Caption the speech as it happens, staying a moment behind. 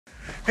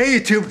Hey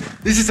YouTube,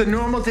 this is a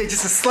normal day,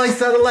 just a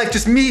slice out of life,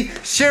 just me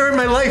sharing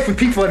my life with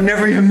people I've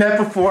never even met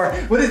before.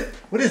 What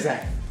is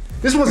that?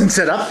 This wasn't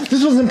set up,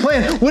 this wasn't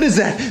planned. What is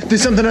that?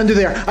 There's something under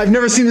there. I've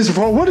never seen this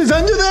before. What is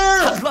under there?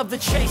 I love the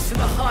chase and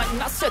the hunt,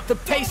 and I set the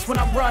pace when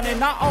I'm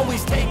running. I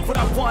always take what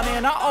I want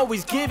and I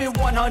always give it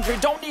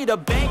 100. Don't need a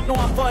bank, no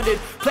I'm funded.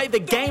 Play the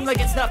game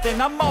like it's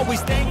nothing. I'm always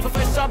thankful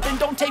for something.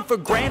 Don't take for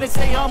granted,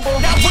 stay humble.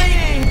 Now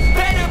waiting,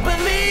 better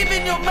believe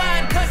in your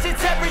mind, cause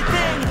it's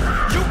everything.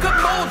 You can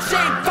mold,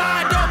 shape,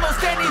 find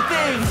almost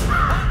anything.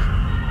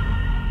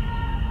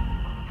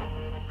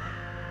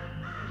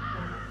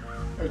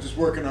 I was just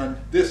working on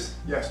this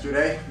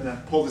yesterday. I'm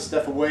gonna pull this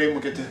stuff away and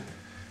we'll get to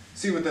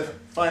see what the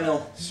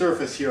final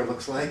surface here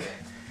looks like.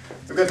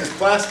 I've got this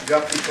plastic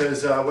up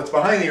because what's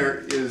behind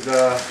here is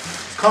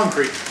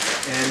concrete,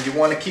 and you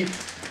want to keep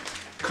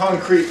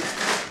concrete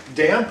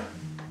damp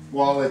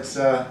while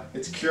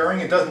it's curing.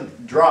 It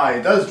doesn't dry.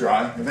 It does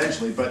dry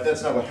eventually, but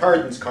that's not what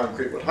hardens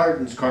concrete. What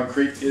hardens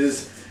concrete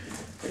is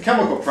a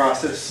chemical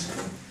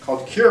process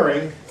called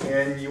curing,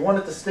 and you want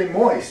it to stay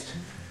moist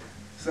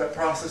so that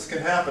process can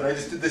happen. I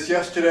just did this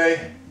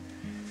yesterday.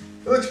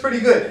 It looks pretty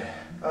good.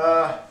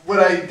 What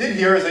I did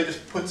here is I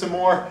just put some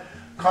more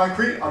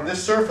concrete on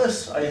this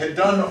surface. I had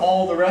done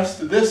all the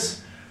rest of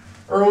this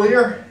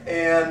earlier,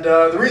 and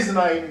the reason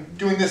I'm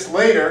doing this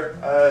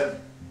later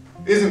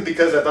isn't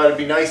because I thought it'd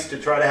be nice to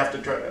try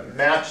to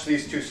match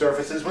these two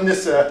surfaces. When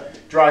this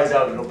dries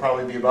out, it'll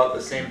probably be about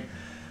the same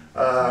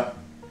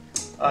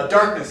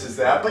darkness as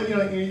that, but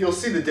you'll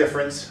see the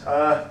difference.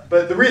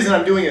 But the reason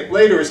I'm doing it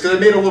later is because I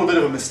made a little bit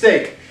of a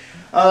mistake.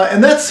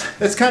 And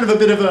that's kind of a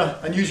bit of an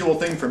unusual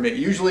thing for me.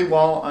 Usually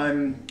while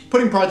I'm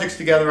putting projects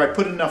together, I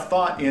put enough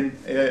thought in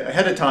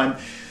ahead of time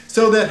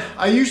so that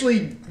I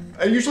usually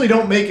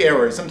don't make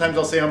errors. Sometimes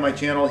I'll say on my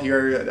channel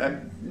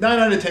here, 9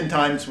 out of 10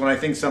 times when I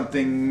think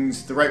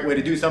something's the right way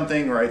to do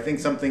something, or I think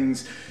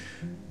something's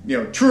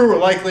true or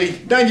likely,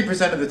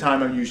 90% of the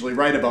time I'm usually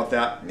right about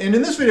that. And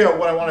in this video,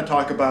 what I want to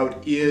talk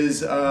about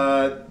is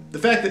the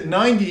fact that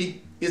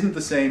 90 isn't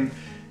the same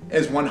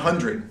as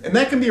 100. And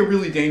that can be a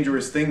really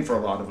dangerous thing for a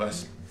lot of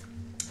us.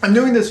 I'm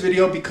doing this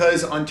video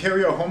because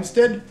Ontario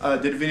Homestead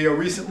did a video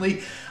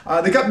recently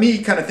that got me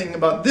kind of thinking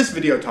about this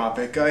video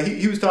topic.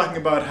 He was talking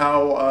about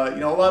how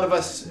a lot of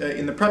us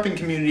in the prepping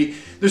community,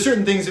 there's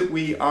certain things that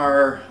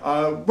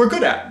we're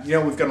good at.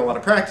 We've got a lot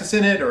of practice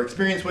in it or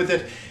experience with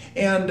it,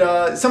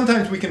 and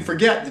sometimes we can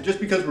forget that just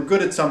because we're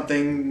good at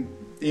something,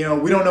 we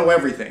don't know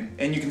everything,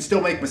 and you can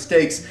still make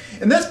mistakes.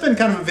 And that's been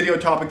kind of a video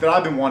topic that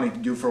I've been wanting to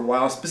do for a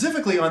while,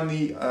 specifically on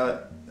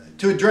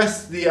to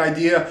address the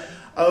idea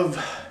of,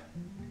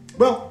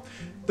 well,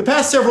 the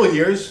past several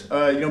years,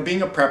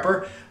 being a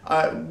prepper,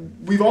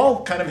 we've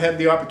all kind of had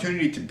the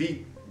opportunity to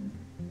be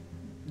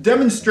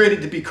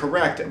demonstrated to be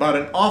correct about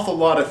an awful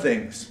lot of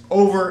things,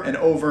 over and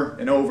over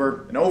and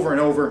over and over and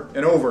over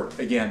and over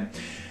again.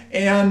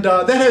 And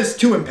that has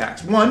two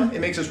impacts. One, it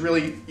makes us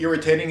really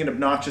irritating and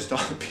obnoxious to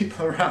all the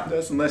people around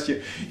us unless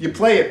you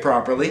play it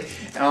properly.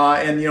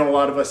 And a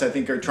lot of us, I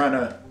think, are trying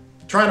to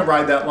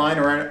ride that line,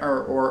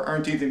 or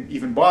aren't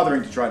even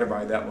bothering to try to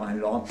ride that line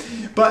at all.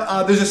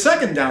 But there's a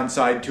second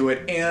downside to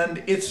it,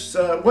 and it's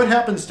what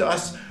happens to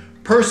us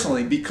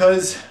personally,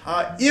 because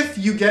if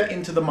you get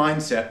into the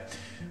mindset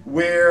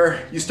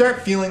where you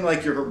start feeling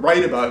like you're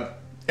right about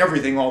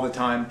everything all the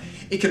time,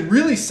 it can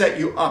really set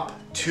you up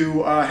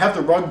to have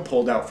the rug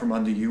pulled out from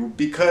under you,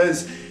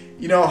 because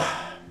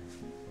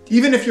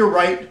even if you're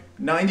right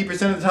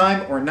 90% of the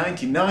time or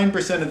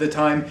 99% of the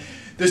time,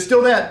 there's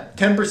still that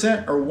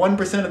 10% or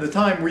 1% of the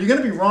time where you're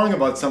going to be wrong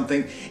about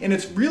something, and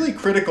it's really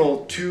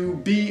critical to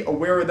be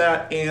aware of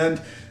that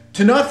and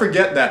to not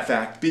forget that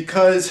fact,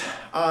 because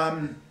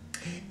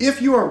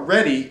if you are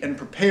ready and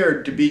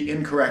prepared to be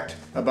incorrect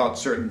about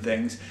certain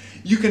things,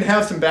 you can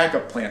have some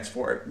backup plans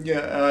for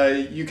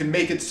it. You can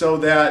make it so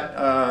that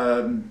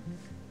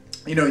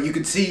you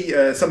could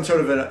see some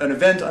sort of an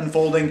event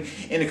unfolding,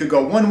 and it could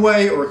go one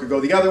way or it could go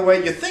the other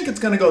way. You think it's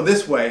going to go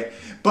this way,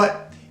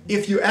 but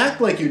if you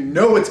act like you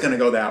know it's going to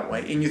go that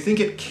way and you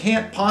think it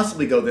can't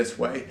possibly go this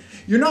way,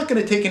 you're not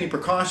going to take any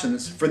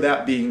precautions for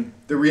that being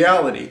the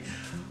reality.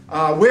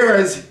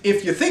 Whereas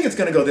if you think it's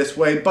going to go this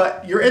way,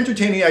 but you're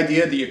entertaining the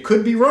idea that you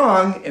could be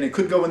wrong and it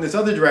could go in this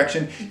other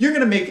direction, you're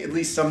going to make at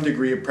least some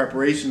degree of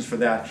preparations for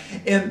that.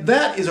 And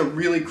that is a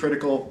really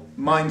critical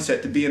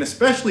mindset to be in,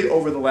 especially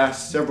over the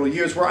last several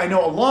years, where I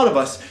know a lot of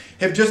us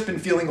have just been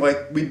feeling like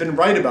we've been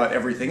right about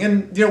everything.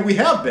 And we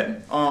have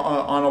been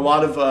on a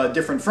lot of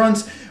different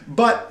fronts,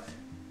 but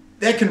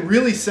that can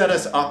really set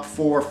us up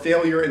for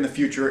failure in the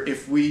future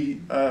if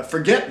we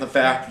forget the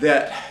fact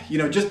that,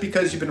 just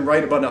because you've been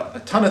right about a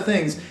ton of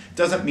things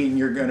doesn't mean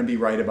you're going to be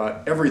right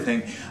about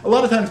everything. A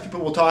lot of times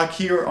people will talk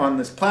here on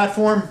this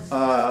platform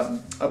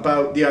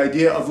about the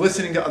idea of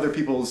listening to other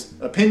people's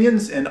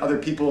opinions and other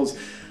people's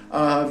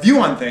view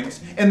on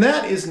things, and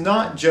that is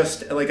not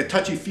just like a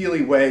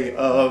touchy-feely way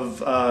of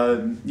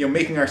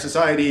making our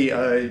society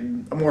a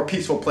more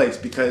peaceful place,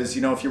 because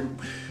if you're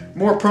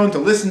more prone to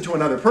listen to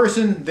another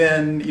person,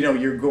 then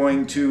you're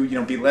going to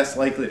be less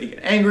likely to get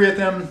angry at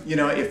them.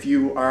 If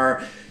you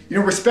are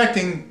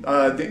respecting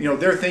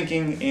their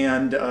thinking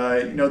and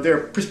their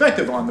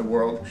perspective on the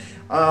world.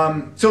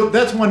 So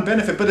that's one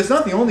benefit, but it's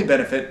not the only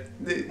benefit.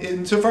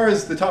 Insofar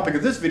as the topic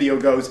of this video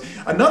goes,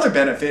 another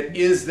benefit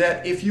is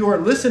that if you are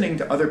listening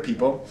to other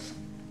people,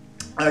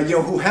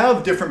 who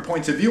have different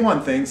points of view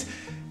on things,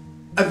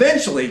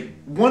 eventually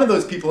one of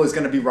those people is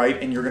going to be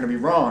right and you're going to be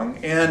wrong.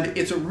 And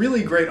it's a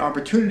really great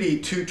opportunity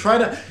to try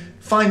to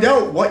find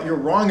out what you're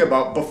wrong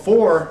about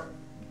before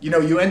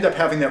you end up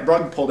having that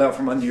rug pulled out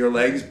from under your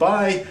legs,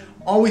 by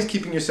always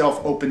keeping yourself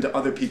open to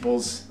other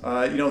people's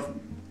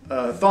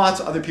thoughts,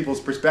 other people's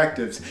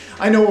perspectives.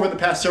 I know over the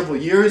past several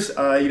years,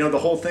 the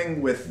whole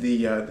thing with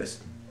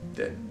this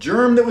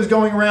germ that was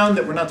going around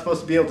that we're not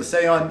supposed to be able to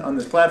say on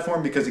this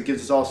platform because it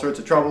gives us all sorts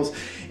of troubles,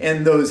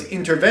 and those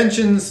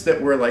interventions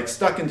that were like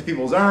stuck into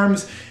people's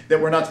arms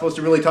that we're not supposed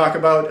to really talk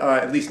about,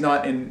 at least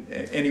not in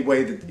any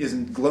way that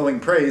isn't glowing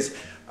praise.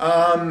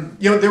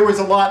 There was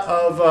a lot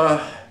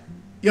of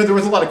there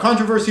was a lot of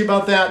controversy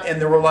about that, and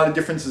there were a lot of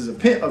differences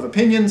of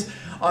opinions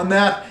on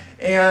that.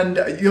 And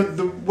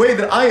the way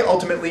that I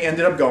ultimately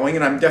ended up going,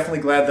 and I'm definitely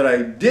glad that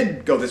I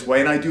did go this way,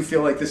 and I do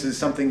feel like this is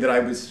something that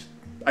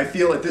I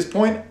feel at this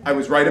point I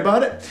was right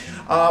about it,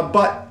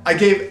 but I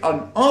gave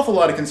an awful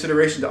lot of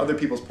consideration to other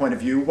people's point of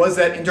view, was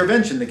that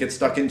intervention that gets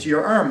stuck into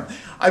your arm.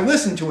 I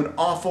listened to an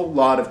awful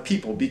lot of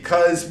people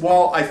because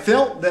while I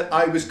felt that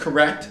I was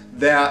correct,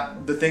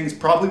 that the things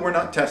probably were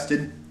not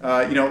tested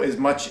as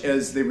much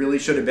as they really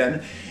should have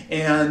been,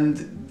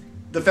 and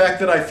the fact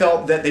that I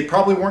felt that they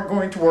probably weren't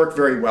going to work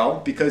very well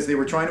because they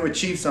were trying to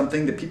achieve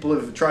something that people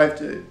have tried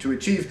to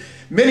achieve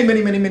many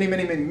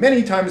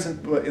times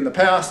in the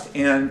past,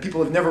 and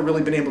people have never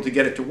really been able to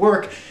get it to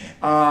work.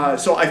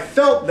 So I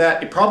felt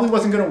that it probably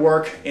wasn't going to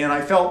work, and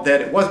I felt that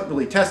it wasn't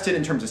really tested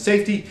in terms of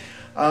safety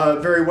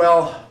very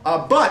well.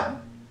 But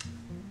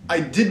I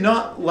did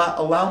not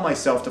allow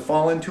myself to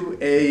fall into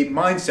a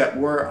mindset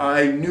where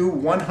I knew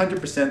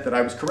 100% that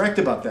I was correct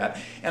about that.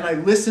 And I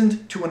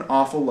listened to an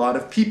awful lot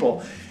of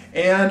people.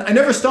 And I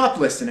never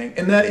stopped listening,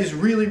 and that is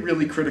really,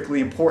 really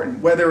critically important,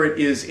 whether it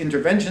is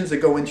interventions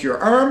that go into your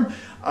arm,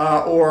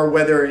 or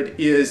whether it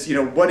is,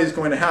 what is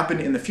going to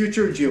happen in the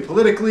future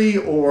geopolitically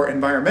or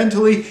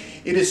environmentally.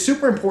 It is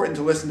super important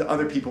to listen to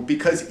other people,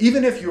 because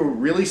even if you're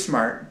really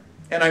smart,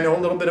 and I know a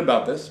little bit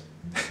about this,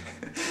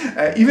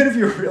 even if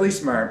you're really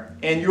smart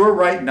and you're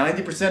right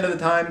 90% of the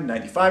time,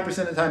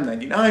 95% of the time,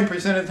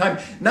 99% of the time,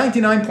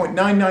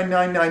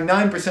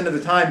 99.99999% of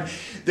the time,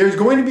 there's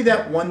going to be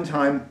that one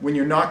time when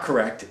you're not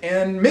correct.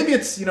 And maybe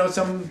it's,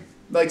 some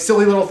like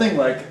silly little thing,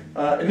 like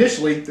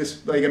initially,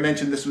 like I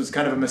mentioned, this was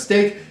kind of a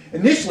mistake.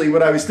 Initially,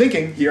 what I was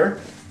thinking here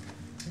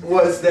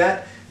was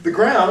that the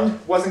ground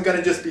wasn't going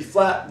to just be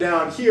flat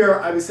down here.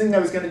 I was thinking I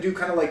was going to do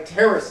kind of like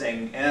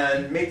terracing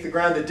and make the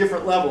ground at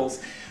different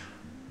levels.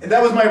 And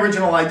that was my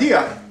original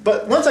idea.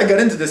 But once I got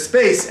into this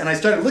space and I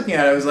started looking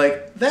at it, I was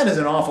like, that is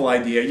an awful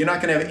idea. You're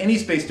not going to have any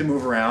space to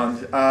move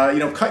around.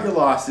 Cut your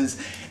losses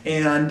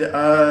and,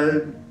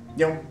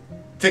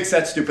 fix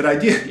that stupid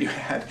idea that you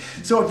had.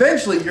 So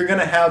eventually you're going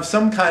to have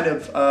some kind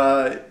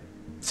of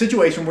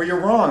situation where you're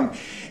wrong.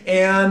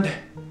 And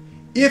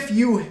if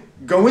you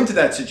go into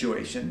that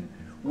situation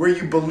where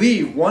you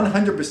believe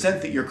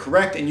 100% that you're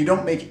correct and you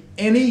don't make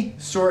any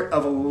sort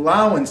of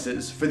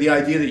allowances for the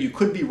idea that you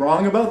could be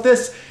wrong about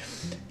this,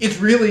 it's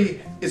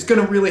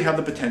going to really have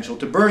the potential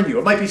to burn you.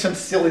 It might be some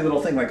silly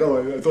little thing like,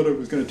 oh, I thought I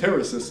was going to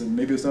terrace this and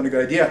maybe it's not a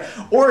good idea.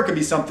 Or it could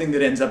be something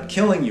that ends up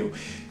killing you.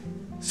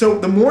 So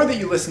the more that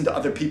you listen to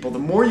other people, the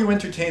more you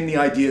entertain the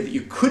idea that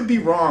you could be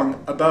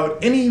wrong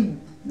about any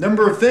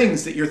number of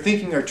things that you're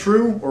thinking are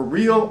true or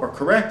real or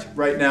correct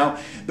right now,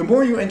 the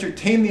more you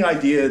entertain the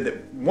idea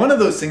that one of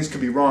those things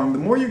could be wrong, the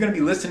more you're going to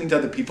be listening to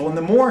other people, and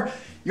the more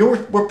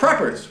we're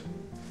preppers.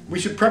 We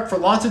should prep for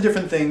lots of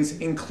different things,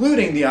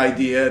 including the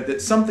idea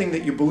that something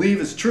that you believe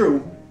is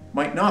true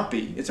might not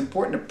be. It's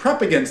important to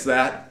prep against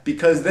that,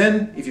 because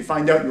then if you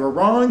find out you were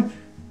wrong,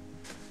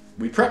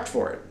 we prepped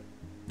for it.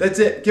 That's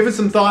it. Give it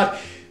some thought.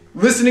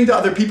 Listening to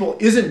other people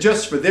isn't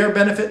just for their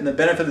benefit and the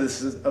benefit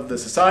of the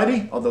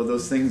society, although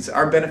those things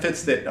are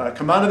benefits that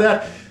come out of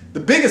that.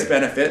 The biggest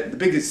benefit, the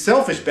biggest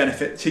selfish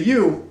benefit to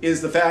you,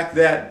 is the fact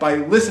that by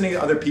listening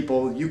to other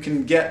people, you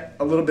can get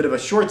a little bit of a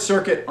short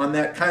circuit on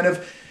that kind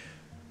of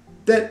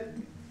that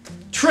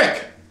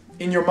trick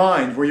in your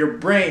mind where your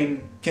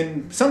brain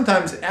can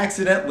sometimes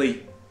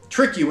accidentally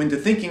trick you into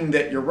thinking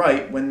that you're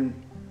right when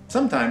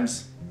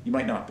sometimes you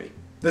might not be.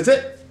 That's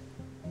it.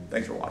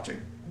 Thanks for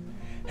watching.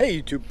 Hey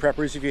YouTube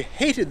preppers, if you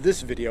hated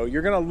this video,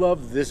 you're gonna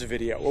love this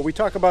video where we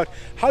talk about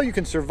how you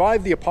can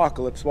survive the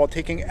apocalypse while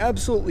taking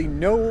absolutely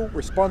no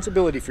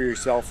responsibility for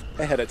yourself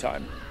ahead of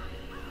time.